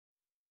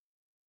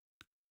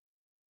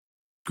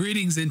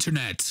Greetings,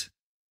 Internet.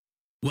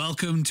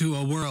 Welcome to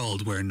a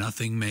world where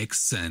nothing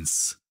makes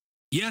sense.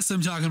 Yes,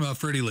 I'm talking about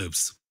Fruity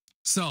Loops.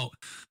 So,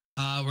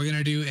 we're going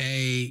to do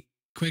a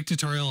quick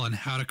tutorial on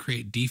how to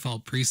create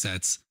default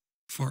presets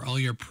for all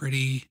your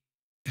pretty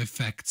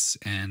effects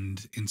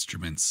and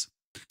instruments.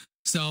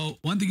 So,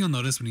 one thing you'll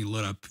notice when you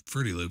load up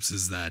Fruity Loops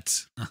is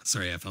that,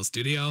 FL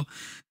Studio,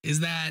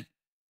 is that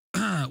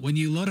when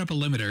you load up a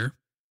limiter,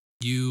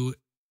 you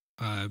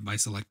by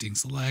selecting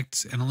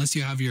select, and unless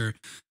you have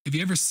if you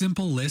have your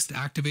simple list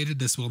activated,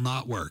 this will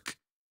not work.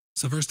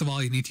 So first of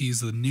all, you need to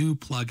use the new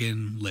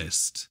plugin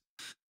list.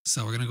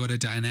 So we're going to go to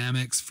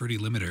Dynamics Fruity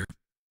Limiter,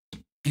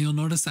 and you'll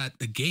notice that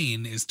the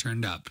gain is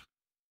turned up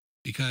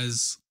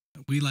because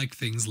we like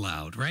things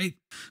loud, right?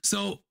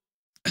 So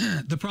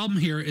the problem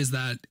here is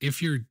that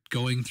if you're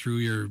going through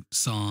your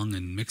song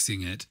and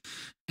mixing it,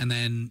 and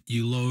then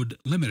you load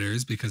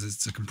limiters because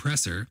it's a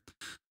compressor,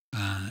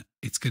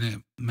 it's going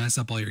to mess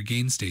up all your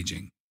gain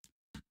staging,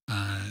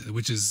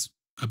 which is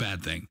a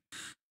bad thing.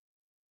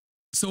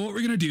 So what we're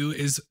going to do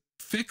is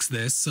fix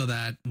this so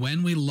that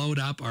when we load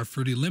up our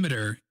Fruity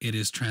limiter, it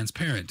is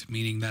transparent,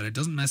 meaning that it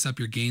doesn't mess up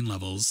your gain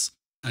levels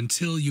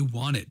until you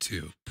want it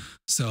to.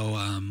 So,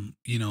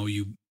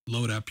 you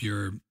load up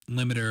your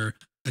limiter,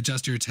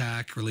 adjust your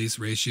attack, release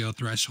ratio,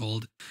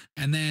 threshold,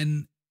 and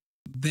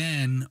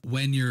then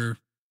when your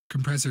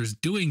compressor is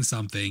doing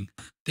something,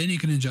 then you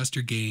can adjust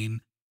your gain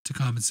to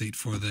compensate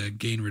for the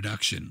gain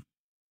reduction.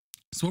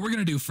 So what we're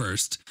going to do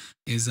first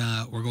is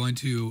we're going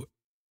to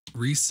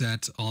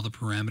reset all the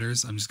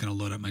parameters. I'm just going to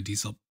load up my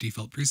default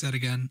preset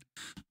again.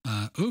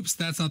 Oops,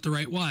 that's not the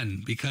right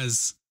one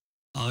because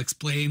I'll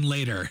explain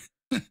later.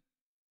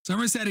 So I'm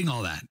resetting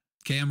all that.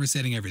 Okay, I'm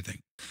resetting everything.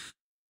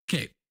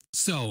 Okay,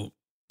 so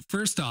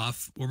first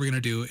off, what we're going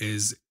to do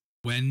is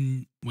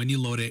when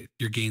you load it,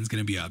 your gain's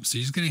going to be up. So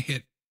you're just going to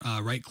hit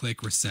right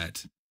click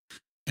reset.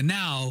 And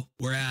now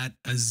we're at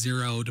a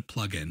zeroed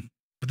plugin.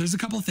 But there's a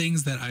couple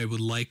things that I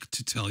would like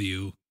to tell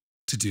you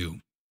to do.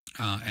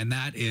 And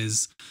that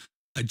is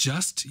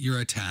adjust your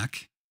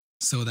attack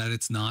so that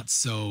it's not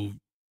so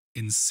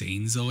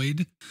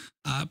insane-zoid.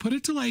 Put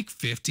it to like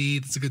 50.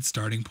 That's a good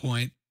starting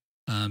point.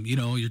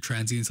 Your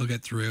transients will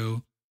get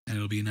through and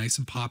it'll be nice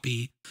and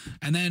poppy.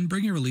 And then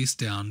bring your release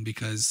down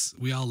because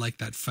we all like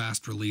that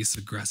fast release,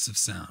 aggressive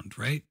sound,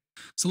 right?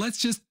 So let's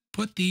just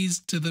put these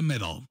to the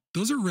middle.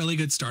 Those are really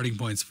good starting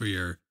points for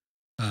your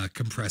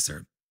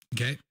compressor.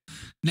 Okay.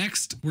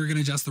 Next, we're going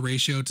to adjust the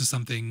ratio to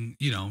something,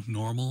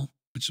 normal,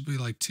 which would be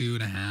like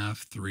 2.5,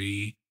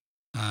 3.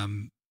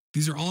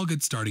 These are all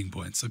good starting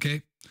points.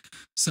 Okay.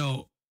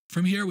 So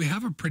from here, we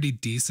have a pretty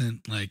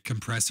decent like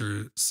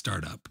compressor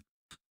startup,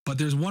 but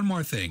there's one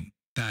more thing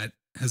that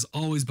has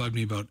always bugged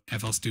me about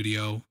FL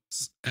Studio's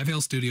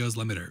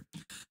limiter.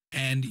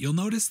 And you'll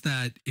notice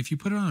that if you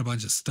put it on a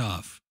bunch of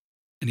stuff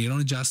and you don't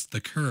adjust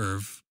the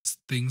curve,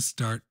 things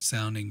start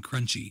sounding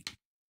crunchy.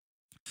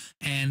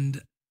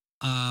 And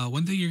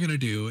one thing you're going to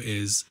do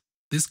is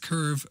this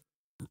curve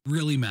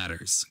really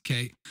matters.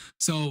 Okay.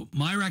 So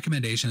my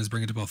recommendation is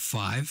bring it to about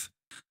 5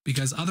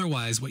 because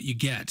otherwise what you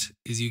get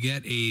is you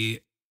get a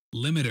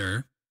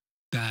limiter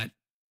that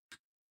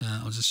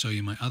I'll just show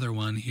you my other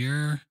one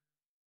here.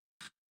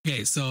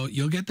 Okay. So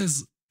you'll get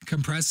this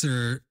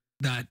compressor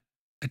that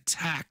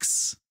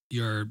attacks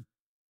your,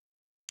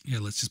 here,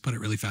 let's just put it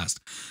really fast.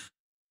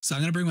 So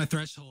I'm going to bring my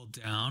threshold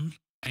down.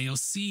 And you'll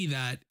see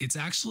that it's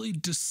actually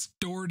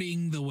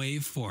distorting the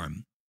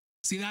waveform.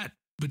 See that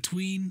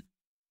between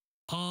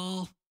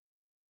all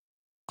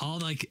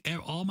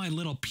my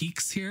little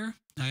peaks here?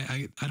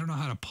 I don't know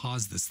how to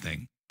pause this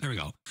thing. There we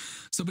go.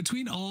 So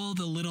between all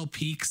the little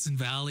peaks and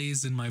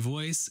valleys in my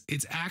voice,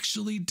 it's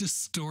actually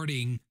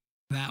distorting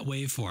that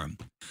waveform.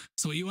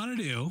 So what you want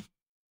to do,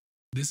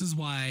 this is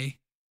why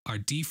our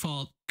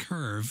default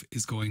curve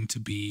is going to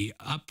be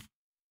up.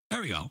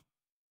 There we go.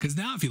 Because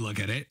now if you look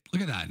at it,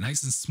 look at that,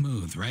 nice and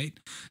smooth, right?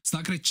 It's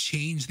not going to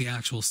change the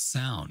actual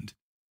sound.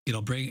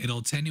 It'll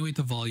attenuate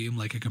the volume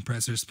like a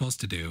compressor is supposed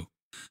to do,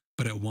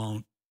 but it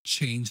won't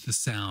change the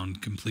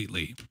sound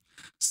completely.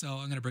 So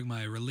I'm going to bring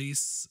my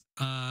release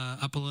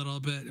up a little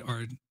bit,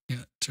 or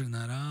turn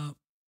that up.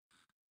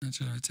 And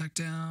turn our attack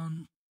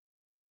down.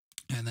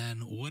 And then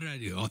what did I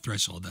do? Oh,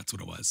 threshold, that's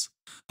what it was.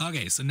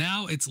 Okay, so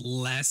now it's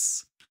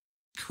less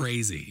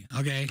crazy.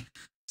 Okay,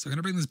 so I'm going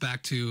to bring this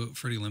back to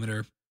Fruity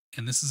Limiter.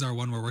 And this is our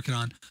one we're working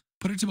on.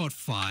 Put it to about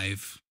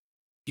 5,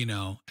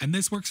 and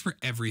this works for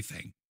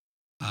everything.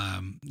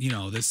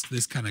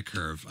 This kind of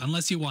curve,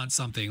 unless you want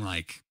something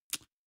like,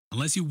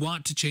 unless you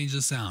want to change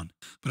the sound.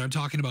 But I'm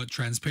talking about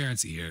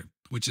transparency here,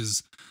 which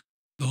is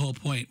the whole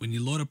point. When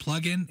you load a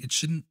plugin, it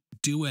shouldn't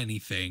do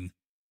anything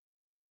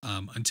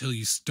until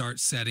you start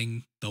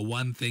setting the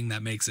one thing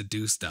that makes it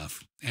do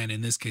stuff. And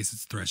in this case,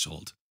 it's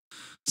threshold.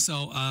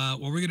 So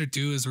what we're going to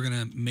do is we're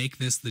going to make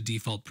this the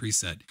default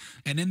preset.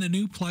 And in the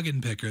new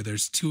plugin picker,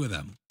 there's 2 of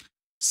them.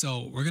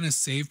 So we're going to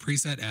save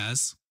preset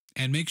as,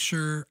 and make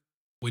sure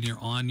when you're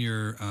on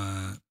your,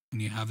 when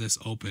you have this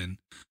open,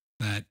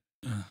 that,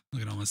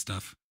 look at all my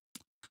stuff.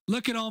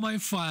 Look at all my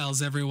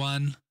files,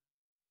 everyone.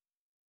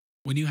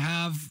 when you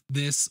have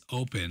this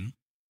open,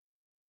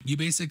 you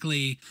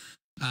basically,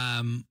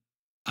 we're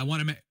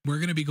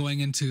going to be going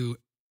into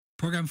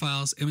program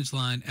files, image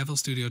line, FL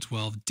Studio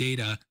 12,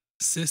 data,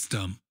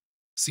 system.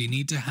 So you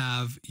need to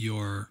have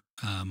your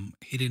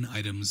hidden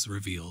items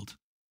revealed.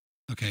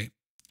 Okay,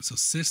 so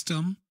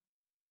system,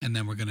 and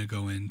then we're going to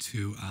go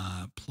into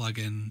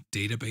plugin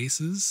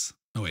databases.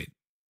 Oh, wait.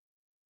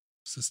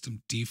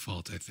 System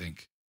default, I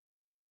think.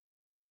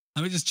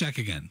 Let me just check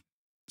again.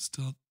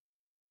 Still.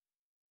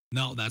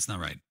 No, that's not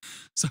right.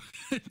 So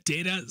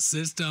data,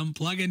 system,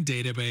 plugin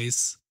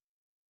database.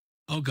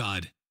 Oh,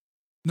 God.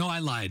 No, I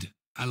lied.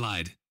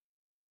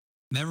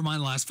 Never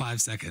mind the last 5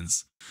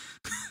 seconds.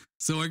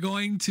 So we're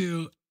going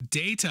to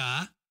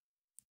data,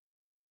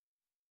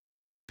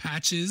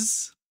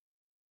 patches,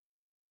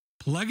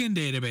 plugin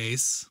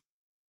database.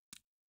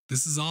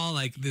 This is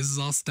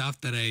all stuff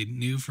that I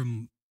knew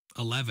from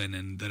 11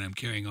 and that I'm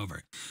carrying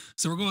over.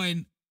 So we're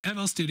going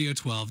FL Studio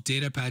 12,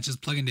 data, patches,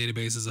 plugin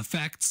databases,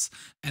 effects.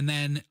 And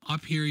then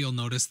up here, you'll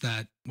notice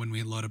that when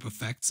we load up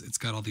effects, it's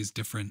got all these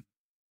different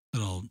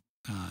little,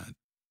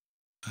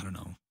 I don't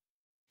know,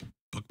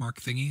 bookmark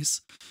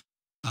thingies.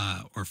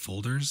 Or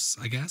folders,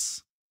 I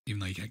guess,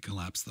 even though you can't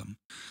collapse them.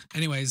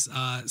 Anyways,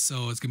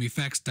 so it's gonna be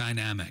effects,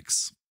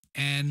 dynamics,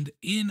 and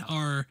in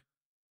our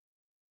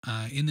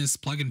in this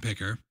plugin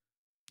picker,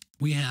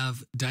 we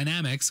have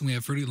dynamics and we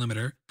have Fruity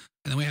Limiter,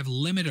 and then we have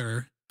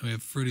limiter and we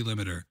have Fruity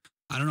Limiter.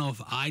 I don't know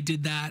if I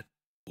did that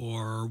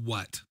or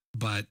what,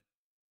 but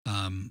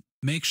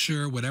make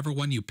sure whatever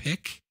one you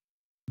pick,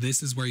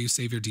 this is where you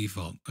save your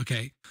default,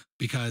 okay?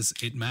 Because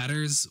it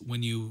matters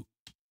when you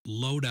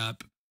load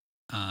up.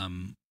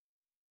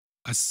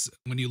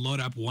 When you load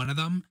up one of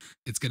them,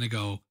 it's going to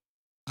go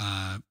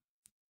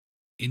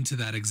into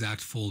that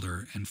exact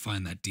folder and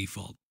find that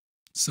default.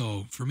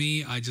 So for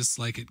me, I just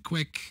like it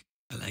quick.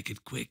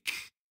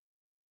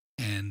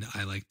 And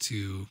I like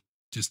to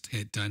just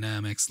hit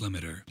dynamics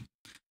limiter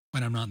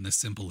when I'm not in the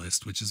simple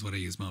list, which is what I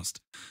use most,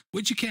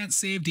 which you can't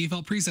save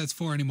default presets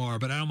for anymore,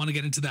 but I don't want to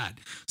get into that.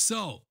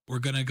 So we're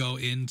going to go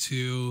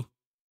into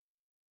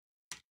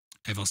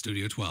FL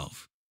Studio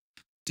 12,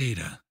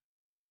 data,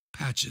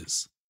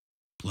 patches,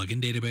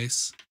 plugin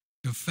database,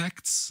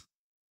 effects,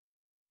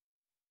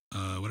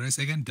 what did I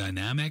say again?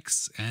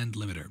 Dynamics and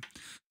limiter.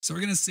 So we're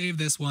going to save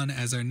this one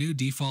as our new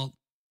default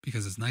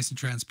because it's nice and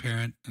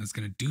transparent and it's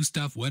going to do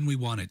stuff when we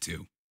want it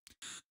to.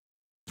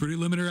 Fruity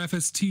Limiter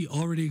FST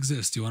already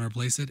exists. Do you want to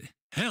replace it?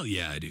 Hell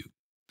yeah, I do.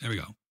 There we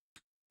go.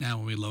 Now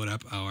when we load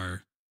up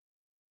our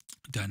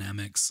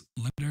dynamics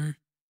limiter,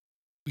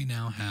 we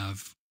now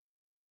have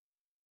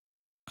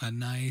a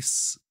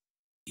nice,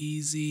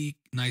 easy,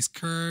 nice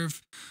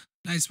curve,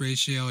 nice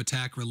ratio,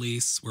 attack,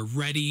 release. We're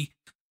ready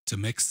to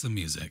mix some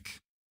music.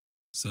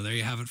 So there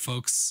you have it,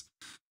 folks.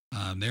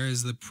 There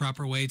is the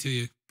proper way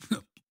to,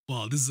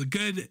 well, this is a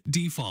good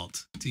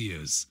default to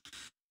use.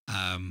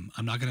 I'm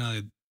not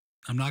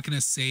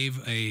gonna save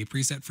a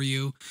preset for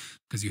you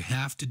because you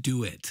have to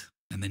do it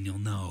and then you'll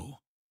know.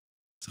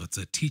 So it's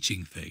a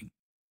teaching thing.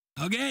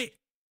 Okay.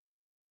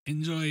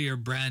 Enjoy your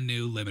brand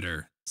new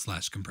limiter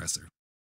 / compressor.